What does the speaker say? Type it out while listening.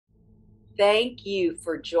Thank you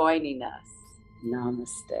for joining us.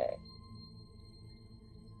 Namaste.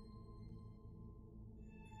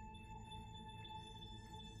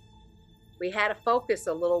 We had a focus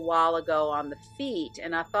a little while ago on the feet,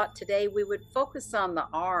 and I thought today we would focus on the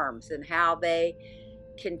arms and how they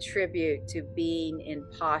contribute to being in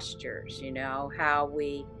postures. How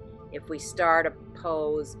if we start a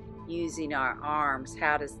pose using our arms,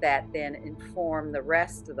 how does that then inform the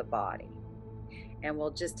rest of the body? And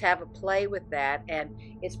we'll just have a play with that. And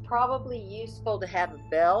it's probably useful to have a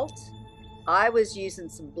belt. I was using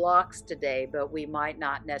some blocks today, but we might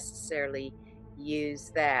not necessarily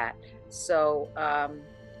use that. So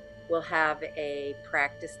we'll have a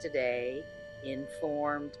practice today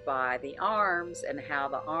informed by the arms and how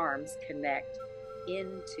the arms connect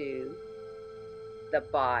into the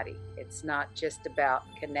body. It's not just about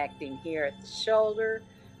connecting here at the shoulder,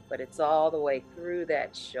 but it's all the way through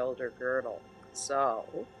that shoulder girdle. So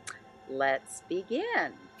let's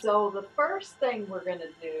begin. So the first thing we're going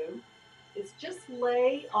to do is just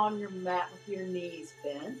lay on your mat with your knees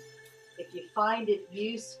bent. If you find it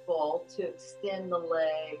useful to extend the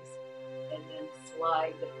legs and then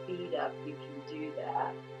slide the feet up, you can do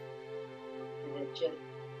that. And it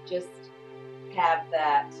just have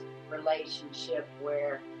that relationship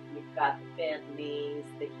where you've got the bent knees,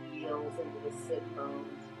 the heels into the sit bones.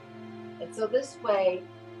 And so this way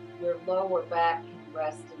your lower back can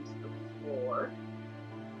rest into the floor.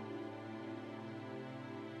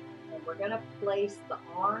 And we're going to place the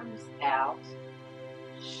arms out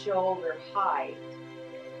shoulder height.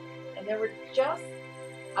 And then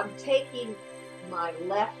I'm taking my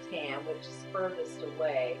left hand, which is furthest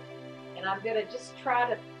away, and I'm going to just try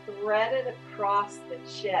to thread it across the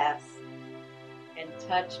chest and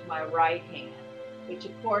touch my right hand, which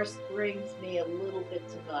of course brings me a little bit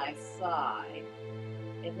to my side.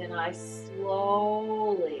 And then I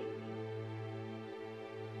slowly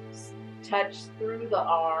touch through the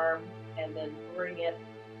arm and then bring it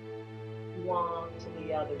long to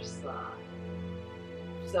the other side.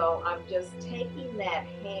 So I'm just taking that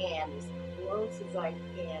hand as close as I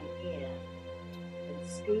can in and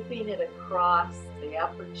scooping it across the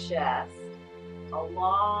upper chest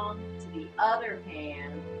along to the other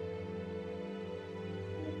hand,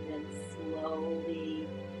 and then slowly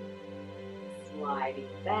sliding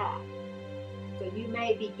back. So you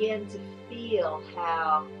may begin to feel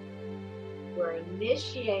how we're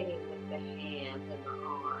initiating with the hand and the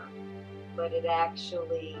arm, but it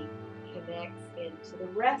actually connects into the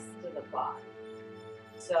rest of the body.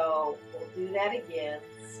 So we'll do that again.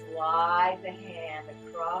 Slide the hand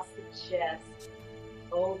across the chest,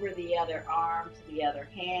 over the other arm to the other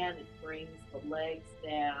hand. It brings the legs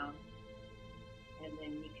down, and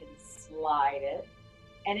then you can slide it.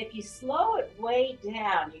 And if you slow it way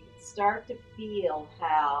down, you can start to feel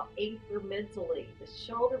how incrementally the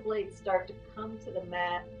shoulder blades start to come to the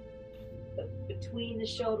mat. Between the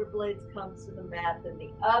shoulder blades comes to the mat, then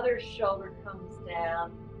the other shoulder comes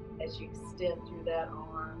down as you extend through that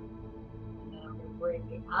arm. And then I'm going to bring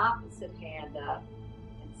the opposite hand up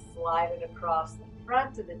and slide it across the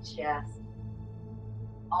front of the chest,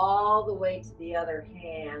 all the way to the other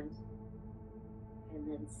hand, and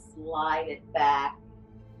then slide it back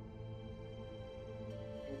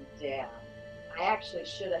and down. I actually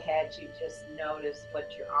should have had you just notice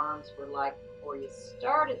what your arms were like before you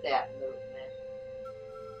started that movement.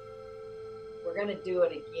 We're going to do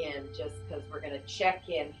it again just because we're going to check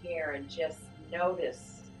in here and just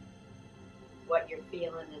notice what you're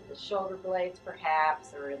feeling in the shoulder blades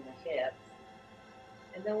perhaps, or in the hips.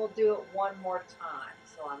 And then we'll do it one more time.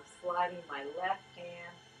 So I'm sliding my left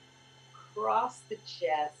hand across the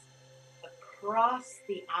chest, across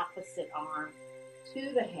the opposite arm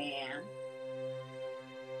to the hand,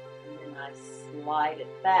 and then I slide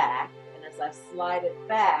it back. And as I slide it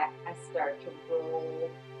back, I start to roll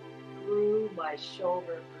through my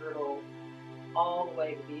shoulder girdle all the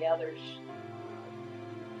way to the other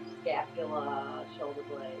scapula, shoulder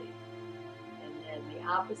blade. And then the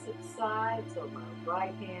opposite side, so my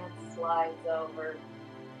right hand slides over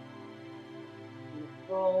and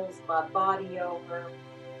rolls my body over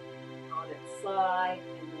on its side,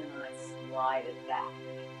 and then I slide it back.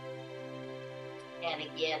 And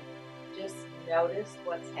again, just notice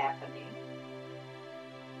what's happening.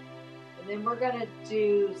 And then we're going to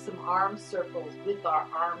do some arm circles with our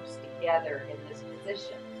arms together in this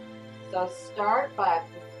position. So start by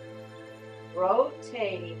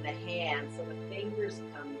rotating the hand so the fingers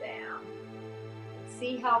come down. And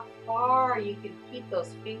see how far you can keep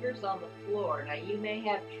those fingers on the floor. Now you may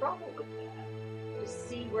have trouble with that. Just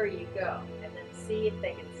see where you go, and then see if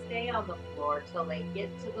they can stay on the floor till they get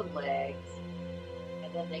to the legs, and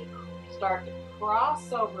and then they start to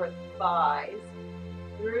cross over the thighs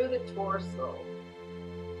through the torso,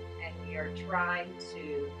 and you're trying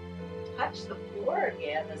to touch the floor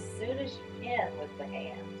again as soon as you can with the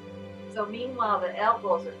hand. So meanwhile, the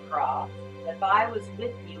elbows are crossed. If I was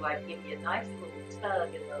with you, I'd give you a nice little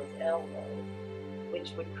tug in those elbows,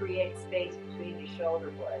 which would create space between your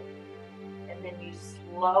shoulder blades. And then you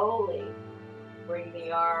slowly bring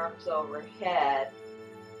the arms overhead,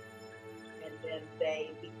 and then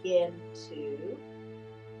they begin to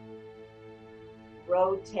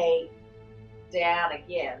rotate down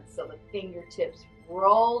again. So the fingertips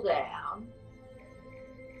roll down,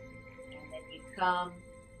 and then you come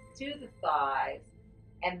to the thighs,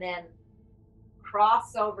 and then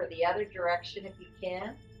cross over the other direction if you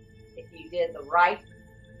can. If you did the right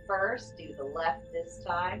first, do the left this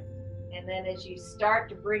time. And then as you start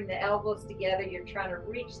to bring the elbows together, you're trying to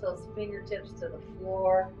reach those fingertips to the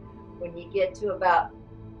floor. When you get to about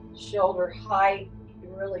shoulder height, you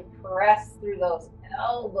can really press through those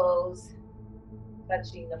elbows,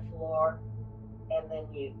 touching the floor. And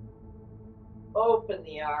then you open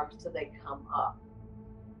the arms so they come up.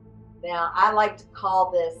 Now, I like to call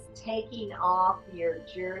this taking off your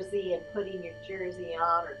jersey and putting your jersey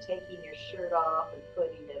on, or taking your shirt off and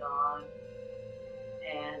putting it on.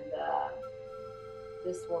 And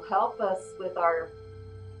this will help us with our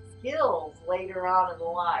skills later on in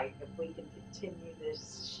life if we can continue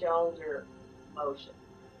this shoulder motion.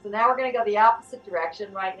 So now we're going to go the opposite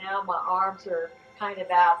direction. Right now, my arms are kind of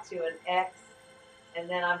out to an X, and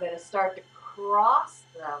then I'm going to start to cross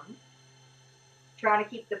them, trying to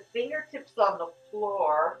keep the fingertips on the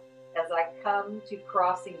floor as I come to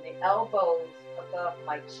crossing the elbows above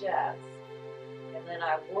my chest. And then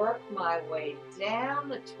I work my way down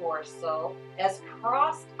the torso as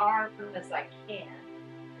crossed armed as I can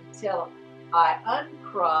until I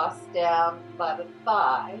uncross down by the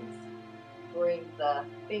thighs, bring the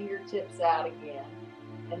fingertips out again.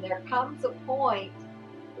 And there comes a point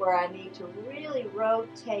where I need to really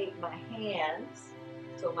rotate my hands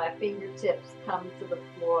so my fingertips come to the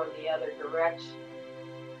floor in the other direction.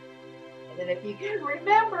 And then if you can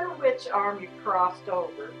remember which arm you crossed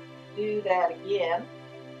over, do that again,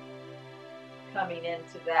 coming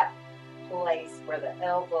into that place where the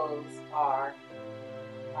elbows are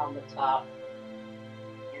on the top,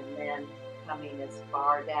 and then coming as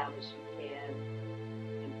far down as you can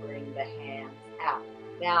and bring the hands out.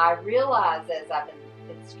 Now I realize as I've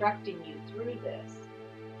been instructing you through this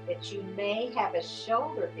that you may have a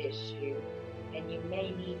shoulder issue and you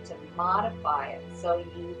may need to modify it. So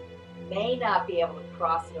you may not be able to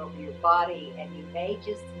cross it over your body, and you may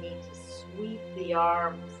just need to sweep the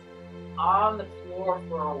arms on the floor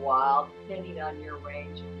for a while, depending on your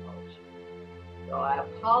range of motion. So I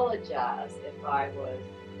apologize if I was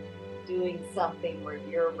doing something where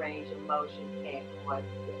your range of motion can't quite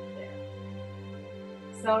get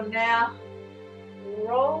there. So now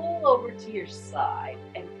roll over to your side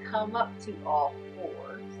and come up to all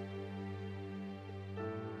fours.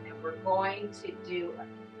 And we're going to do a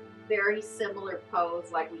very similar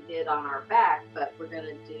pose like we did on our back, but we're going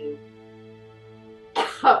to do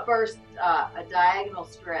first a diagonal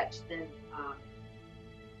stretch, then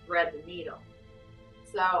thread the needle.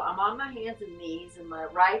 So I'm on my hands and knees, and my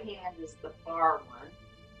right hand is the far one,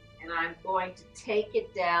 and I'm going to take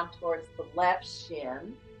it down towards the left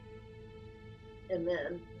shin, and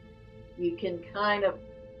then you can kind of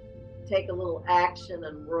take a little action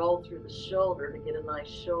and roll through the shoulder to get a nice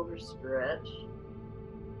shoulder stretch.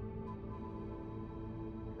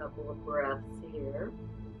 A couple of breaths here.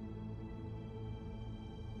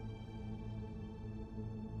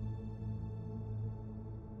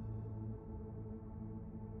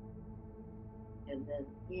 And then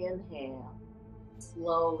inhale,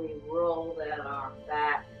 slowly roll that arm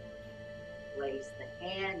back, place the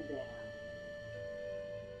hand down,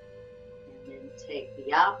 and then take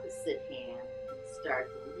the opposite hand and start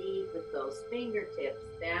to lead with those fingertips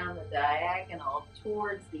down the diagonal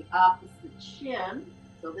towards the opposite shin.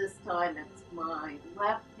 So this time it's my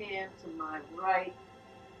left hand to my right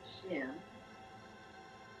shin.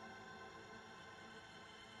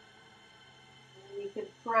 And you can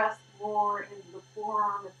press more into the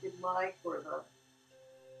forearm if you'd like, or the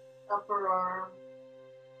upper arm.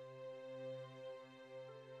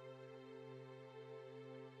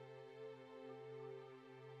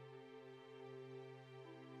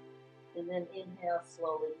 And then inhale,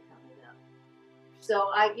 slowly coming up.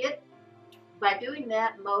 So by doing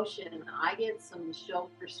that motion, I get some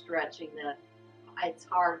shoulder stretching that it's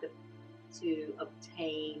hard to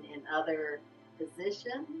obtain in other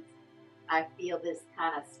positions. I feel this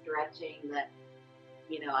kind of stretching that,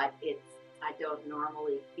 it's I don't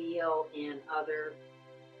normally feel in other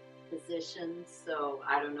positions, so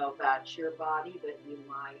I don't know about your body, but you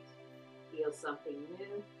might feel something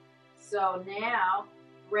new. So now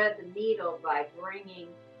thread the needle by bringing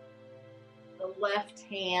the left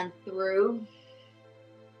hand through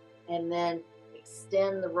and then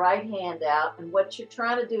extend the right hand out. And what you're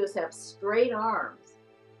trying to do is have straight arms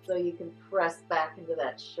so you can press back into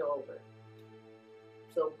that shoulder.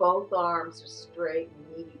 So both arms are straight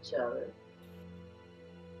and meet each other.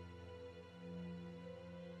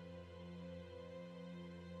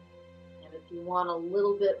 And if you want a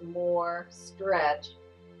little bit more stretch,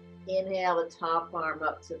 inhale the top arm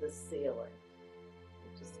up to the ceiling.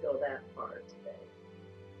 We'll just go that far today.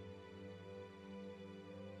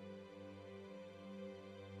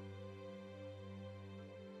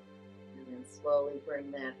 And then slowly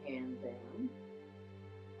bring that hand down.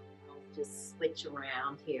 I'll just switch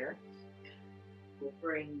around here. We'll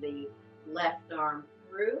bring the left arm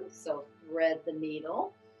through, so thread the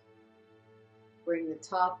needle. Bring the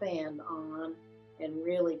top hand on and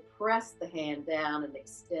really press the hand down and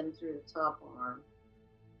extend through the top arm,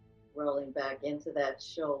 rolling back into that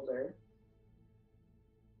shoulder.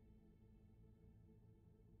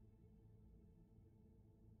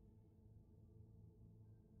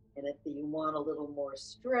 And if you want a little more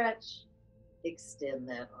stretch, extend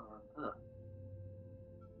that arm up.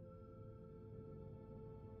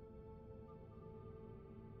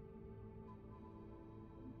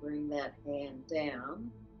 Bring that hand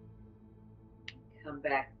down. Come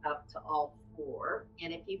back up to all four.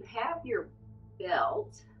 And if you have your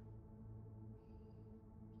belt,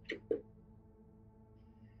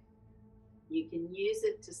 you can use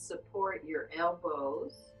it to support your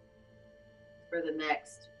elbows for the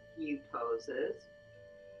next few poses.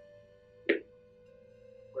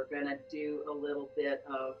 We're going to do a little bit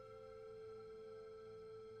of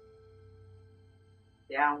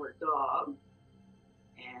downward dog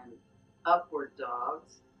and upward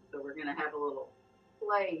dogs. So we're going to have a little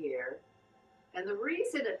play here. And the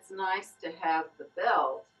reason it's nice to have the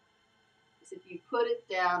belt is if you put it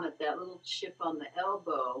down at that little chip on the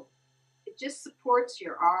elbow, it just supports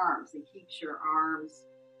your arms and keeps your arms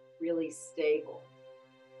really stable.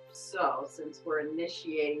 So since we're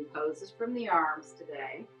initiating poses from the arms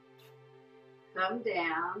today, come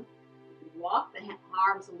down, walk the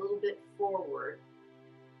arms a little bit forward.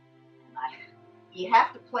 And you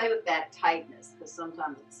have to play with that tightness because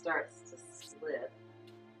sometimes it starts to slip.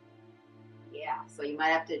 Yeah, so you might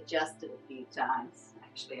have to adjust it a few times.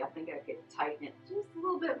 Actually, I think I could tighten it just a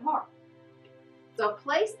little bit more. So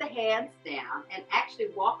place the hands down and actually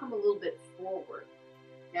walk them a little bit forward.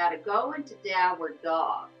 Now to go into downward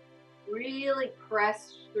dog, really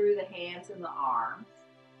press through the hands and the arms.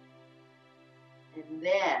 And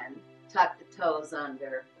then tuck the toes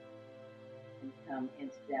under and come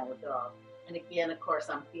into downward dog. And again, of course,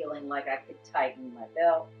 I'm feeling like I could tighten my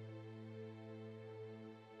belt.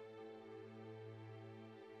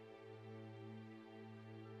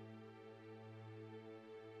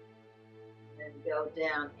 And then go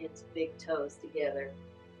down into big toes together,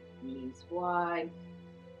 knees wide.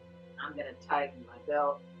 I'm going to tighten my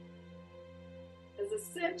belt. Because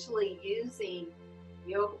essentially using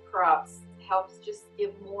yoga props helps just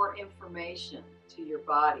give more information to your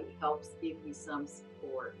body, helps give you some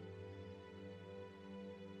support.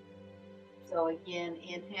 So again,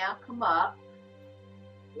 inhale, come up,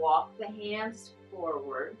 walk the hands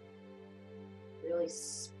forward, really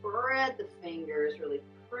spread the fingers, really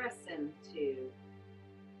press into,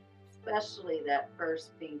 especially that first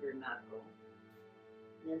finger knuckle.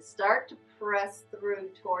 And then start to press through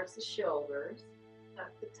towards the shoulders,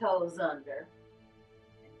 tuck the toes under,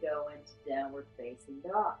 and go into downward facing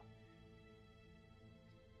dog.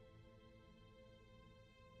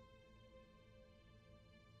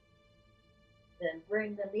 Then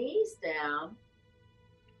bring the knees down,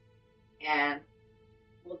 and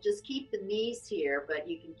we'll just keep the knees here, but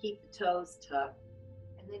you can keep the toes tucked.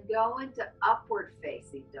 And then go into upward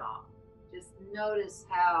facing dog. Just notice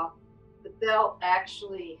how the belt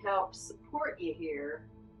actually helps support you here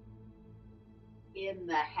in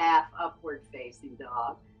the half upward facing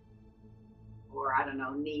dog. Or I don't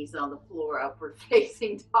know, knees on the floor, upward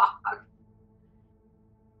facing dog.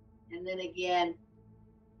 And then again,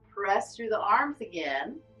 press through the arms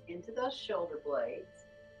again into those shoulder blades.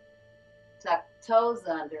 Tuck the toes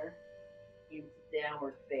under into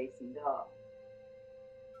downward facing dog.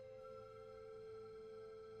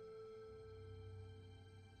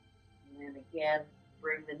 And then again,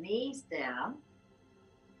 bring the knees down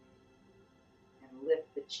and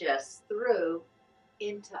lift the chest through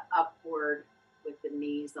into upward with the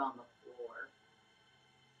knees on the floor.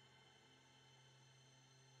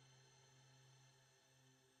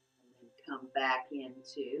 come back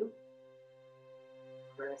into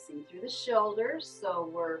pressing through the shoulders. So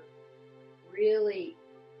we're really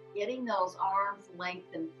getting those arms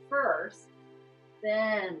lengthened first,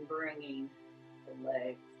 then bringing the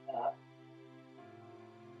legs up.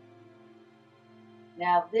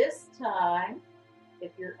 Now this time,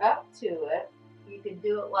 if you're up to it, you can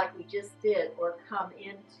do it like we just did, or come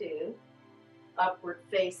into upward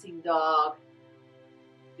facing dog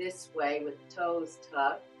this way with the toes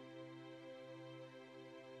tucked.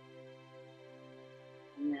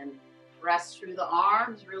 And then press through the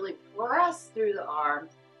arms, really press through the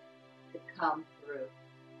arms to come through.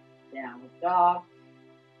 Downward dog.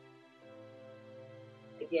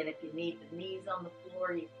 Again, if you need the knees on the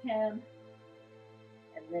floor, you can.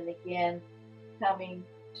 And then again, coming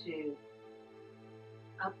to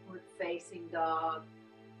upward facing dog.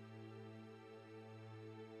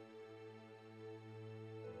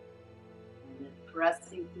 And then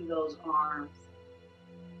pressing through those arms,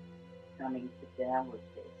 coming to downward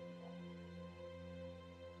facing dog.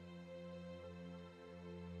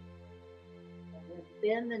 And then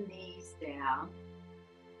bend the knees down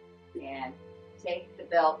and take the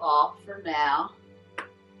belt off for now.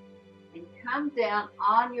 And come down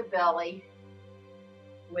on your belly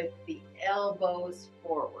with the elbows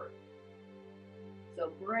forward.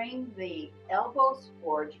 So bring the elbows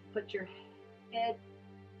forward. You put your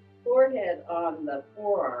forehead on the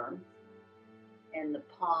forearms and the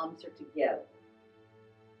palms are together.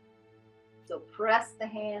 So press the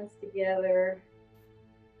hands together,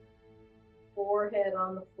 forehead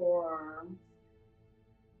on the forearms.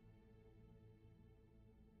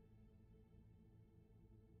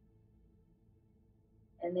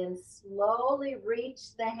 And then slowly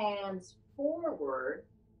reach the hands forward.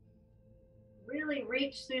 Really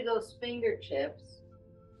reach through those fingertips.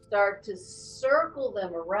 Start to circle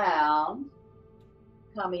them around,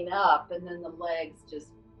 coming up, and then the legs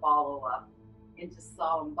just follow up into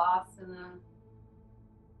Salambhasana.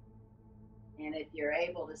 And if you're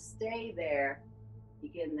able to stay there, you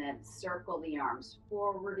can then circle the arms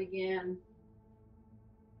forward again.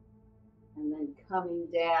 And then coming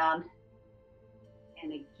down.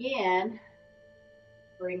 And again,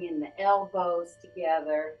 bringing the elbows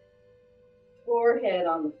together, forehead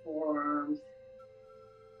on the forearms,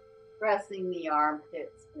 pressing the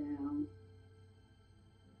armpits down.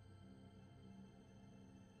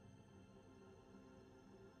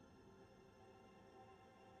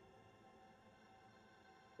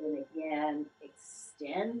 Then again,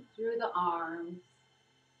 extend through the arms,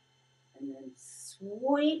 and then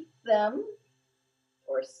sweep them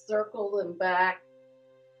or circle them back.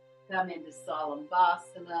 Come into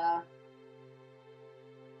Salambhasana.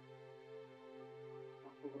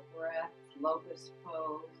 Couple of breaths, locust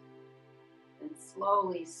pose. And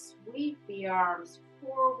slowly sweep the arms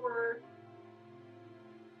forward.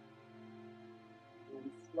 And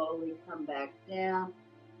slowly come back down.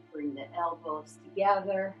 Bring the elbows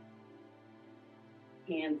together.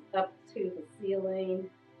 Hands up to the ceiling.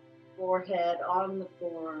 Forehead on the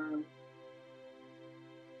forearm.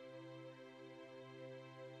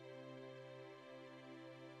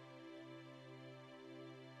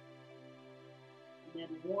 And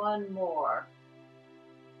then one more.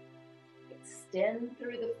 Extend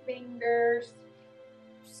through the fingers.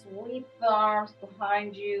 Sweep the arms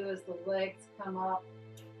behind you as the legs come up.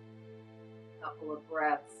 A couple of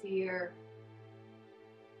breaths here.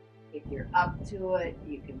 If you're up to it,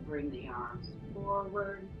 you can bring the arms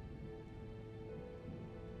forward.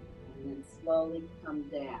 And then slowly come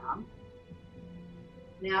down.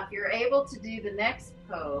 Now, if you're able to do the next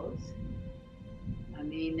pose, I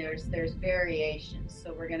mean, there's variations,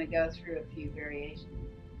 so we're going to go through a few variations.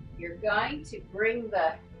 You're going to bring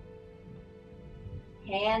the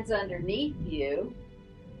hands underneath you,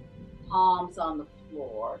 palms on the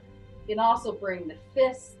floor. You can also bring the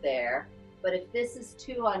fists there, but if this is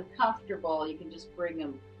too uncomfortable, you can just bring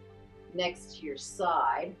them next to your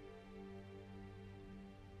side.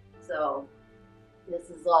 So this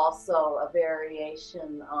is also a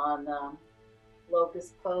variation on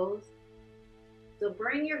locust pose. So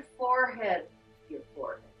bring your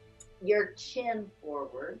chin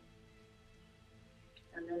forward,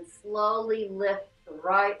 and then slowly lift the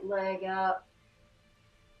right leg up,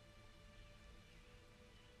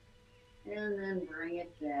 and then bring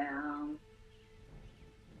it down.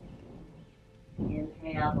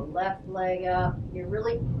 Inhale the left leg up. You're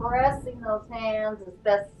really pressing those hands as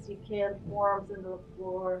best as you can, forearms into the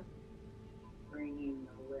floor. Bringing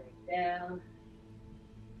the leg down.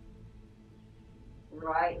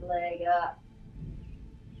 Right leg up.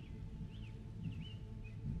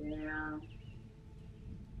 Down.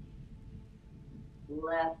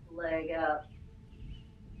 Left leg up,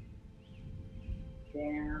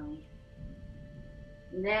 down.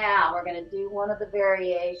 Now we're going to do one of the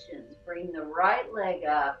variations. Bring the right leg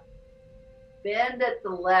up, bend at the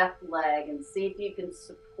left leg, and see if you can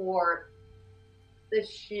support the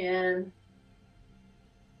shin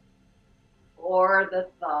or the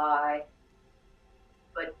thigh.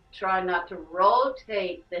 But try not to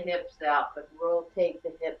rotate the hips out, but rotate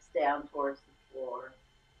the hips down towards the floor.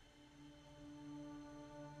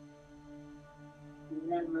 And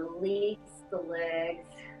then release the legs.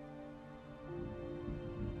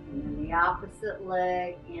 And then the opposite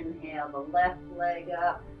leg, inhale the left leg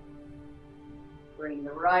up. Bring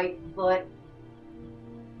the right foot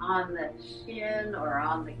on the shin or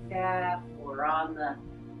on the calf or on the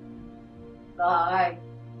thigh.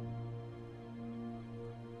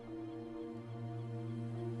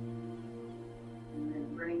 And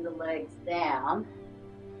then bring the legs down.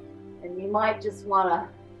 And you might just want to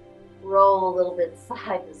roll a little bit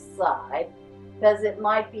side to side, because it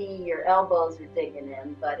might be your elbows are digging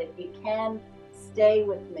in, but if you can stay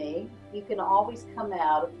with me, you can always come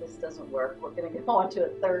out if this doesn't work. We're going to go into a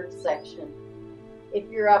third section if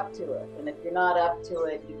you're up to it, and if you're not up to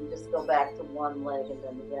it, you can just go back to one leg and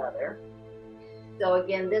then the other. So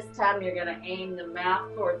again, this time you're going to aim the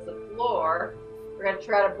mouth towards the floor. We're going to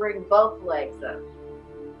try to bring both legs up.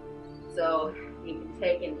 So you can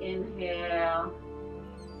take an inhale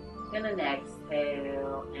and an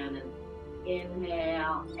exhale, and an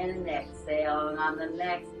inhale and an exhale. And on the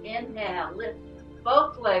next inhale, lift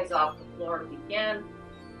both legs off the floor if you can.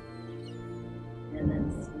 And then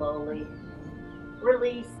slowly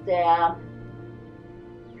release down.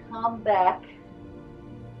 Come back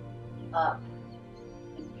up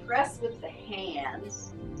and press with the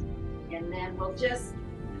hands. And then we'll just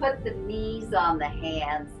put the knees on the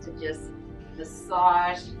hands to just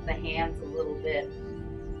massage the hands a little bit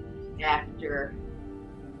after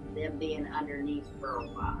them being underneath for a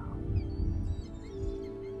while.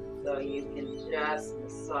 So you can just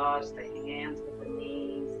massage the hands with the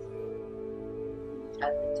knees.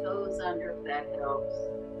 Tuck the toes under if that helps.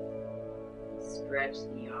 Stretch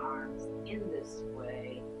the arms in this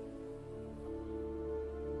way.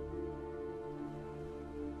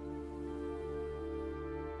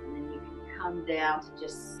 And then you can come down to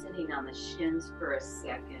just sitting on the shins for a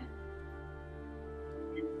second.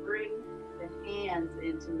 And bring the hands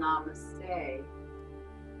into Namaste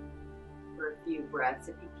for a few breaths.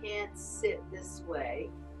 If you can't sit this way,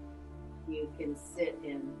 you can sit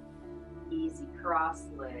in easy cross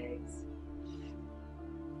legs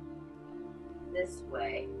this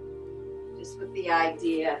way, just with the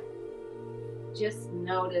idea, just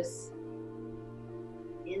notice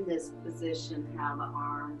in this position how the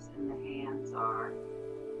arms and the hands are.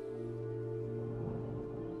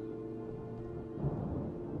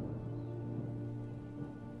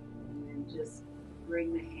 Just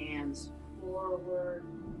bring the hands forward,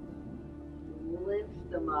 lift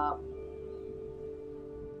them up,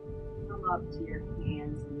 come up to your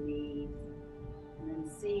hands and knees, and then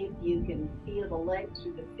see if you can feel the leg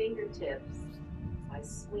through the fingertips by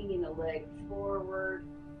swinging a leg forward,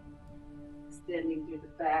 extending through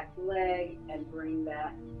the back leg, and bring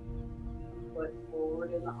that foot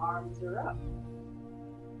forward and the arms are up.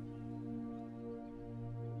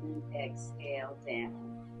 And then exhale down.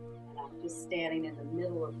 I'm just standing in the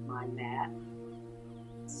middle of my mat,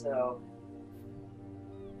 so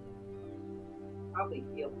probably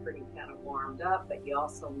feel pretty kind of warmed up, but you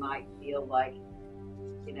also might feel like,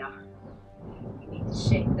 you know, you need to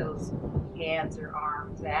shake those hands or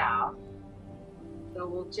arms out. So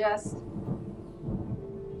we'll just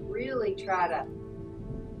really try to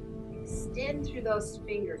extend through those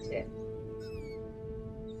fingertips.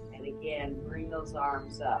 And again, bring those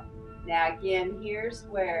arms up. Now again, here's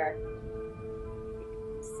where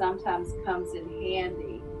it sometimes comes in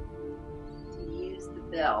handy to use the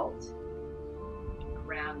belt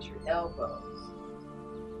around your elbows.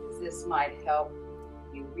 This might help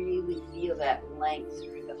you really feel that length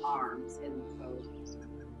through the arms in the pose.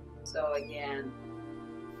 So again,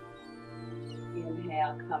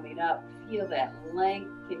 inhale coming up, feel that length.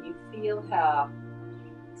 Can you feel how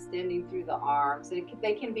extending through the arms?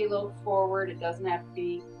 They can be a little forward. It doesn't have to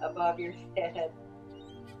be above your head.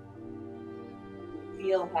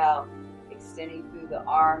 Feel how extending through the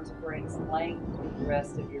arms brings length to the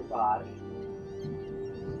rest of your body.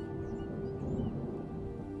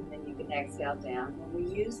 Then you can exhale down. When we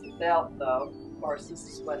use the belt, though, of course, this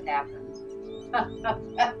is what happens.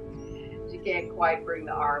 You can't quite bring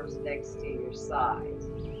the arms next to your sides.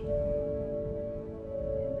 And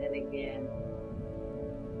then again,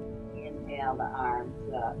 inhale the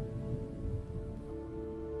arms up.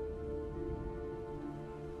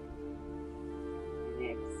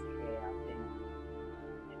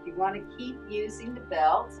 want to keep using the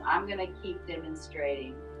belt. I'm going to keep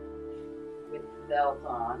demonstrating with the belt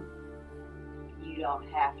on. You don't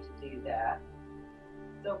have to do that.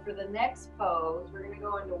 So for the next pose, we're going to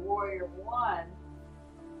go into Warrior One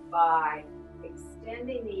by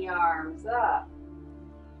extending the arms up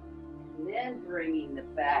and then bringing the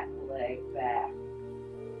back leg back.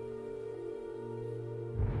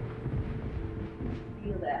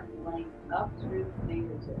 Feel that length up through the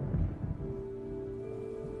fingertips.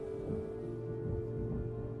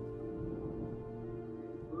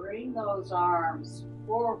 Bring those arms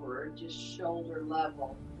forward, just shoulder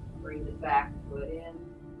level. Bring the back foot in and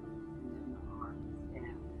then the arms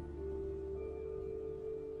down.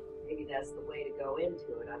 Maybe that's the way to go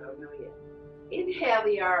into it, I don't know yet. Inhale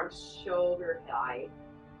the arms shoulder height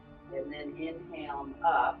and then inhale them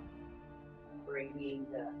up, bringing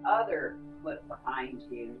the other foot behind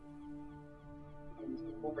you into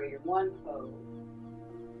Warrior One pose.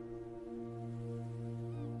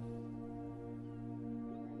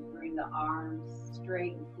 And bring the arms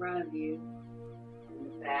straight in front of you and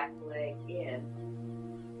the back leg in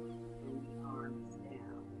and the arms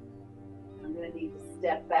down. I'm going to need to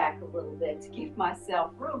step back a little bit to give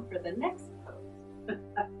myself room for the next pose.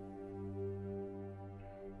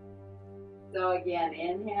 So again,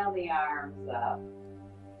 inhale the arms up,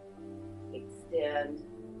 extend.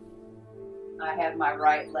 I have my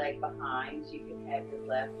right leg behind, you can have your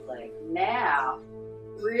left leg. Now,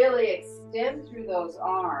 really extend through those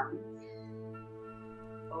arms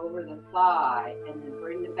over the thigh and then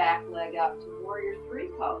bring the back leg up to Warrior Three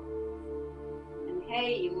pose. And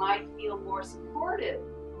hey, you might feel more supported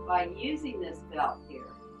by using this belt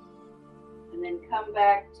here. And then come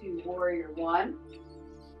back to Warrior One.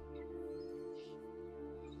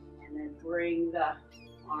 And then bring the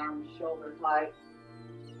arm shoulder height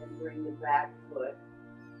and bring the back foot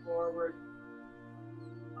forward,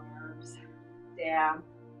 arms down.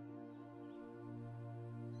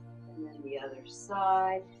 And then the other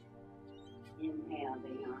side. Inhale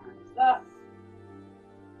the arms up.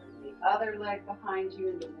 Bring the other leg behind you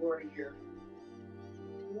into Warrior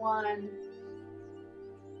One.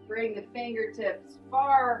 Bring the fingertips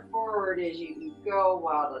far forward as you go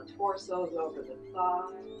while the torso's over the thigh.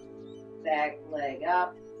 Back leg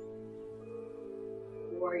up.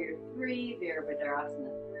 Warrior Three,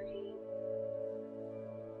 Virabhadrasana 3.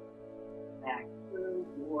 Back through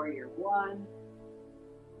Warrior One.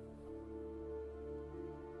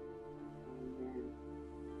 And then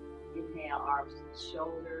inhale, arms to the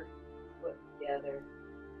shoulder, foot together,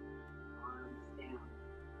 arms down.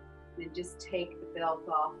 And then just take the belt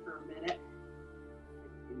off for a minute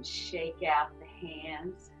and shake out the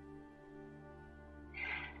hands.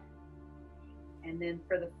 And then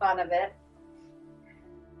for the fun of it,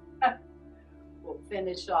 we'll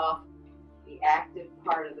finish off the active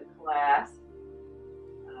part of the class.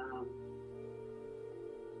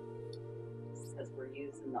 Because we're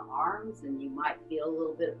using the arms and you might feel a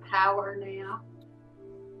little bit of power now.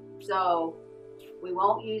 So we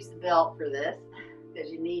won't use the belt for this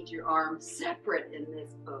because you need your arms separate in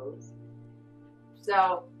this pose.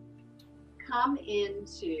 So come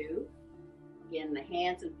into, again, the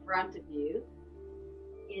hands in front of you,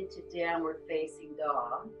 into downward facing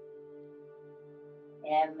dog.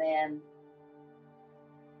 And then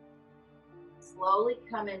slowly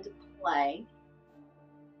come into plank,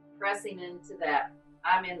 pressing into that.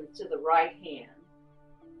 I'm into the right hand.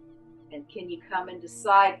 And can you come into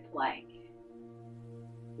side plank?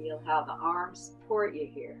 Feel how the arms support you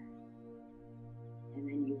here. And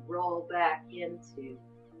then you roll back into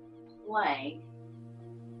plank,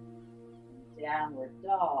 downward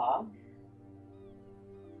dog.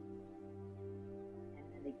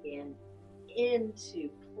 And again, into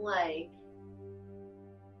plank,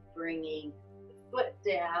 bringing the foot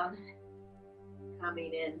down,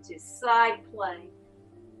 coming into side plank,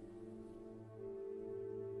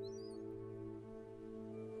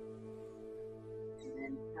 and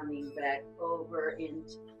then coming back over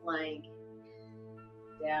into plank,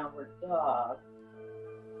 downward dog,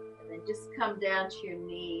 and then just come down to your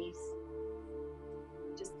knees,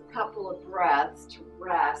 just a couple of breaths to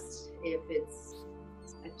rest if it's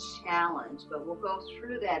a challenge, but we'll go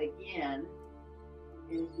through that again.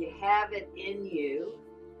 And if you have it in you,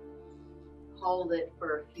 hold it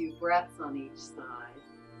for a few breaths on each side.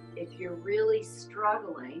 If you're really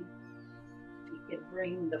struggling, you can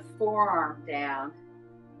bring the forearm down,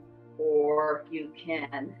 or you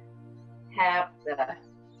can have the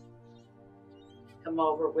come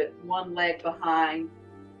over with one leg behind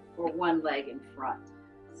or one leg in front.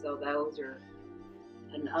 So those are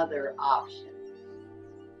another option.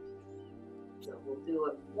 So we'll do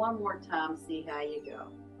it one more time, see how you go.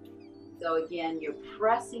 So again, you're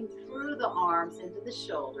pressing through the arms into the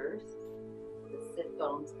shoulders. The sit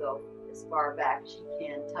bones go as far back as you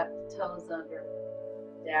can. Tuck the toes under,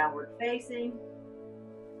 downward facing.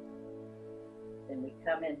 Then we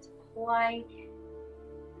come into plank.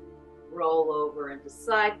 Roll over into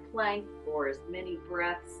side plank for as many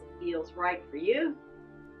breaths as feels right for you.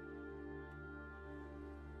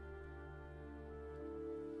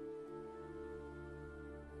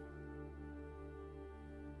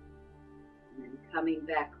 And then coming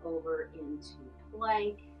back over into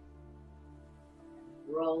plank,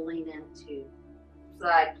 rolling into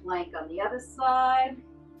side plank on the other side.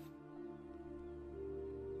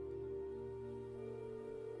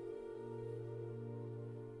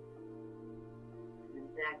 And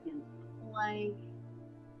back into plank.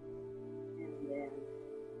 And then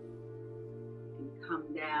you can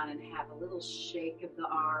come down and have a little shake of the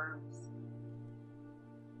arms.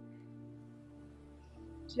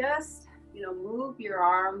 Just, move your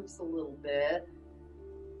arms a little bit.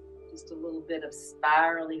 Just a little bit of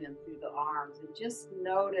spiraling them through the arms. And just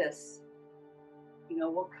notice,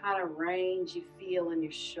 what kind of range you feel in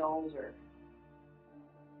your shoulder.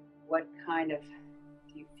 What kind of,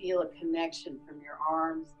 do you feel a connection from your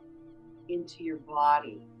arms into your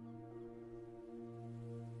body?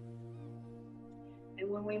 And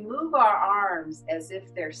when we move our arms as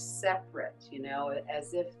if they're separate,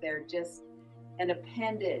 as if they're just an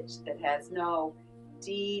appendage that has no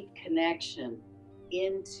deep connection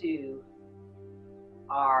into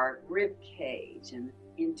our rib cage and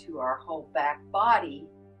into our whole back body,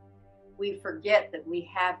 we forget that we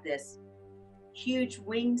have this huge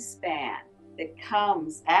wingspan that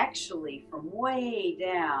comes actually from way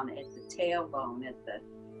down at the tailbone,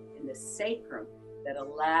 in the sacrum, that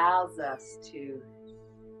allows us to.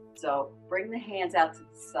 So bring the hands out to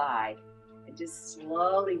the side and just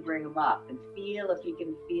slowly bring them up and feel if you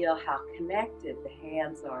can feel how connected the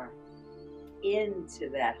hands are into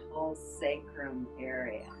that whole sacrum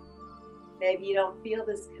area. Maybe you don't feel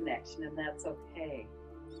this connection, and that's okay.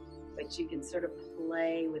 But you can sort of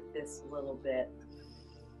play with this a little bit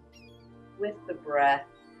with the breath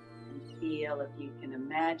and feel if you can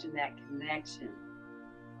imagine that connection.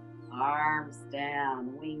 Arms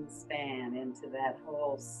down, wingspan into that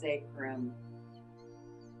whole sacrum,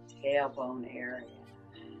 tailbone area.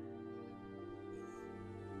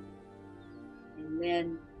 And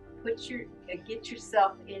then get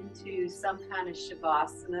yourself into some kind of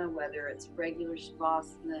shavasana, whether it's regular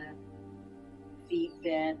shavasana, feet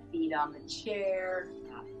bent, feet on the chair,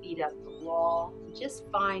 feet up the wall. Just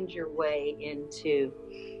find your way into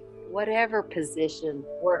whatever position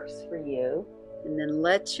works for you. And then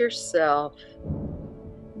let yourself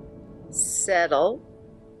settle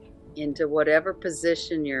into whatever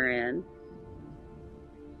position you're in.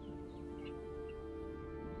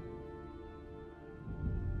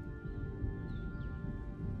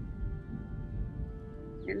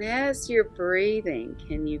 And as you're breathing,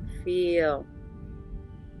 can you feel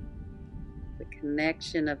the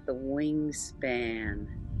connection of the wingspan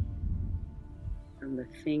from the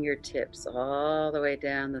fingertips all the way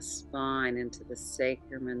down the spine into the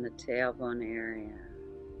sacrum and the tailbone area?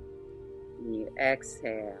 And you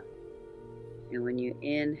exhale. And when you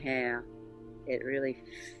inhale, it really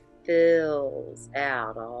fills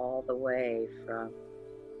out all the way from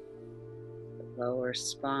the lower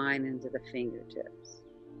spine into the fingertips.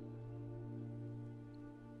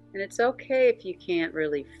 And it's okay if you can't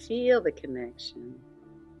really feel the connection.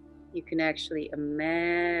 You can actually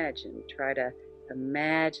try to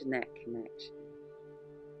imagine that connection.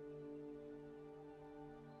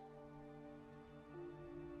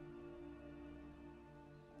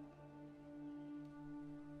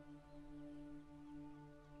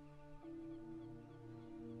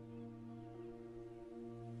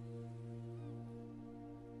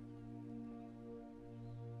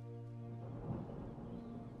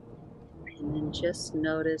 And then just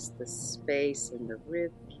notice the space in the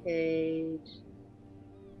rib cage,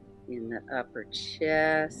 in the upper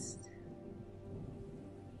chest,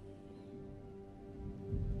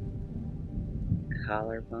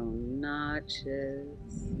 collarbone notches,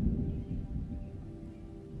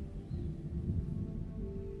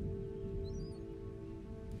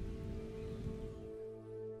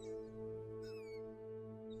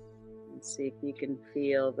 and see if you can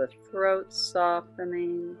feel the throat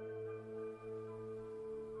softening.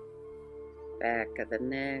 Back of the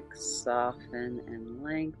neck soften and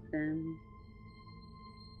lengthen.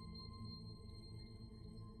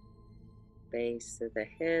 Base of the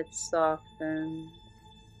head soften.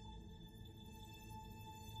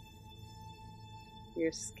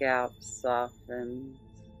 Your scalp softens.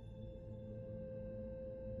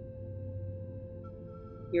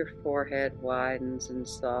 Your forehead widens and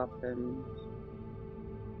softens.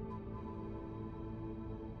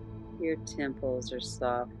 Your temples are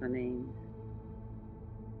softening.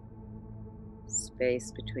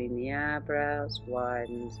 Space between the eyebrows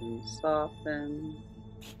widens and softens.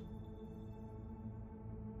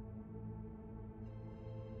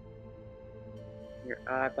 Your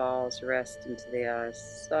eyeballs rest into the eye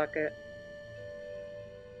socket.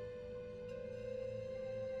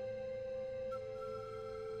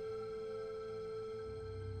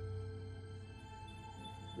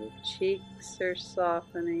 Your cheeks are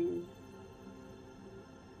softening.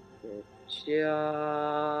 Your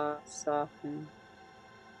jaw softens.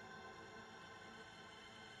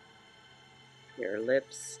 Your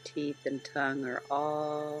lips, teeth, and tongue are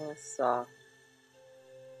all soft.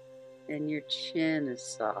 And your chin is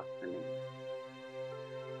softening.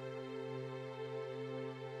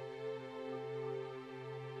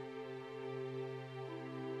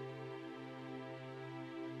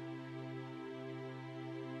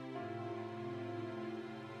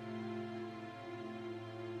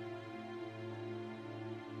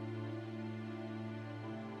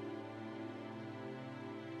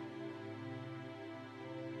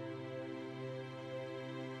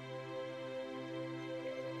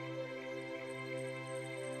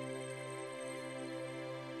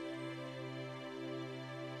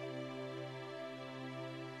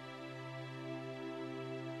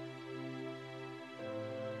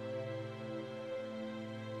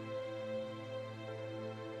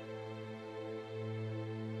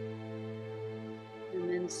 And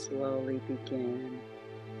then slowly begin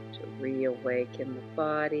to reawaken the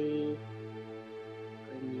body,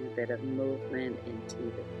 bringing a bit of movement into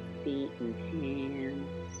the feet and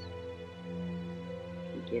hands.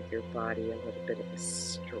 And give your body a little bit of a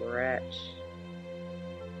stretch.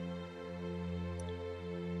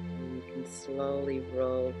 And you can slowly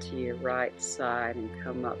roll to your right side and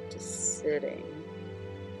come up to sitting.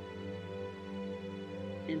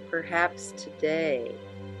 And perhaps today,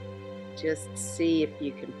 just see if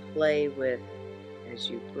you can play with, as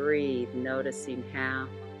you breathe, noticing how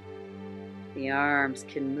the arms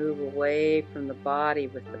can move away from the body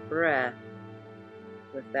with the breath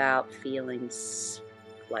without feeling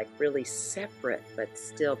like really separate, but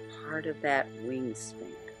still part of that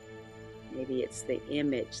wingspan. Maybe it's the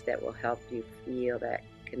image that will help you feel that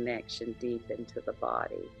connection deep into the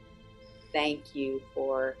body. Thank you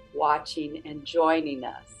for watching and joining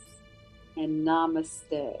us, and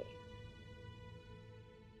namaste.